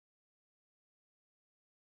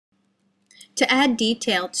To add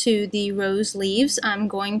detail to the rose leaves, I'm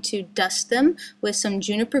going to dust them with some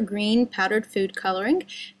juniper green powdered food coloring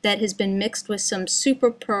that has been mixed with some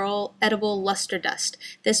super pearl edible luster dust.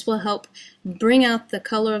 This will help bring out the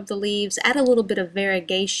color of the leaves, add a little bit of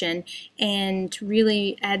variegation, and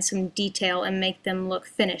really add some detail and make them look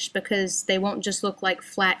finished, because they won't just look like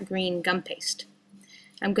flat green gum paste.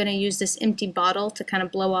 I'm going to use this empty bottle to kind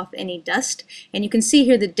of blow off any dust, and you can see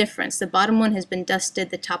here the difference. The bottom one has been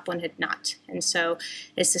dusted, the top one had not. And so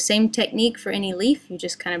it's the same technique for any leaf. You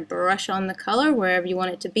just kind of brush on the color wherever you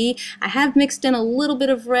want it to be. I have mixed in a little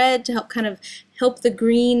bit of red to help the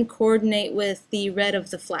green coordinate with the red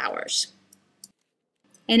of the flowers.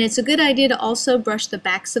 And it's a good idea to also brush the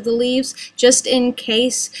backs of the leaves, just in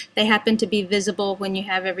case they happen to be visible when you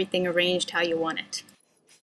have everything arranged how you want it.